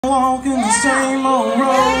walking the same old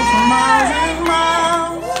road for miles and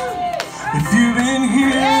miles, if you've been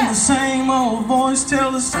hearing the same old voice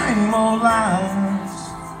tell the same old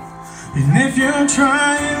lies, and if you're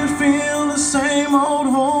trying to fill the same old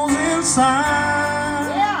holes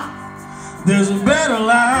inside, there's a better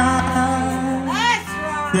life.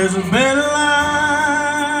 There's a better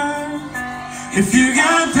life. If you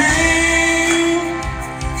got pain,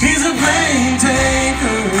 he's a pain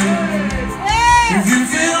taker. If you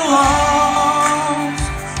feel lost,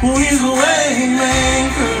 well, he's a way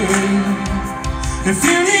maker. If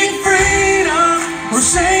you need freedom or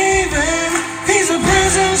saving, he's a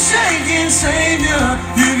prison shaking savior.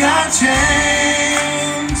 You got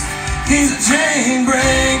chains, he's a chain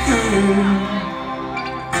breaker.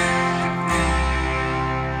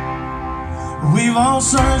 We've all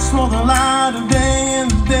searched for the light of day in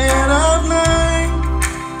the dead of night,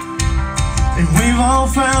 and we've all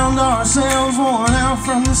found ourselves worn out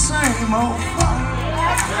from the same old fight.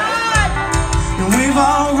 And we've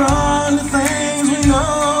all run to things we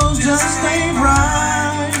know just ain't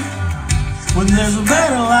right, when there's a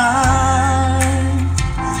better life.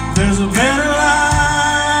 There's a better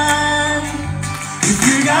life. If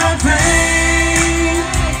you got pain,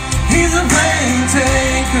 he's a pain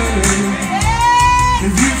taker.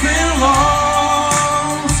 If you feel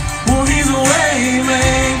lost, well, he's a way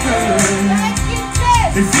maker.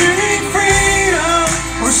 If you need freedom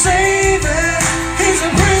or saving, he's a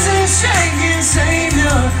prison shaking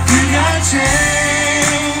savior. You got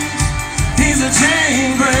chains, he's a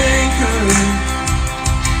chain breaker.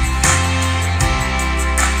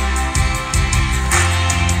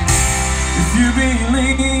 If you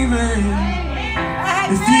believe it,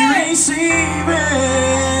 if you receive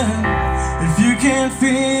it, if you can't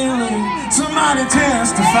feel it, somebody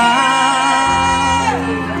testify.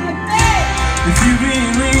 If you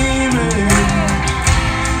believe it,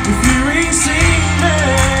 if you receive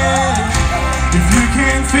it, if you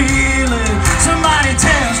can't feel it, somebody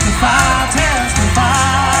testify,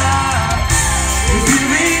 testify. If you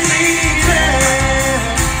believe it,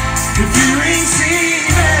 if you receive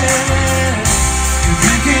it, if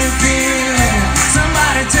you can't feel it,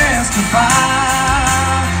 somebody testify.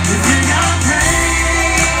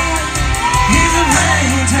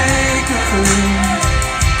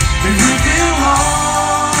 If you feel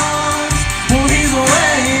lost, well, he's a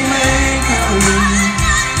way maker.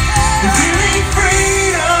 If you need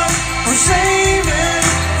freedom or saving,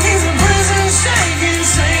 he's a prison shaking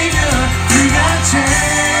savior. You got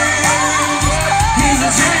chains, he's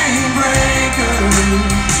a chain breaker.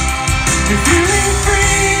 If you need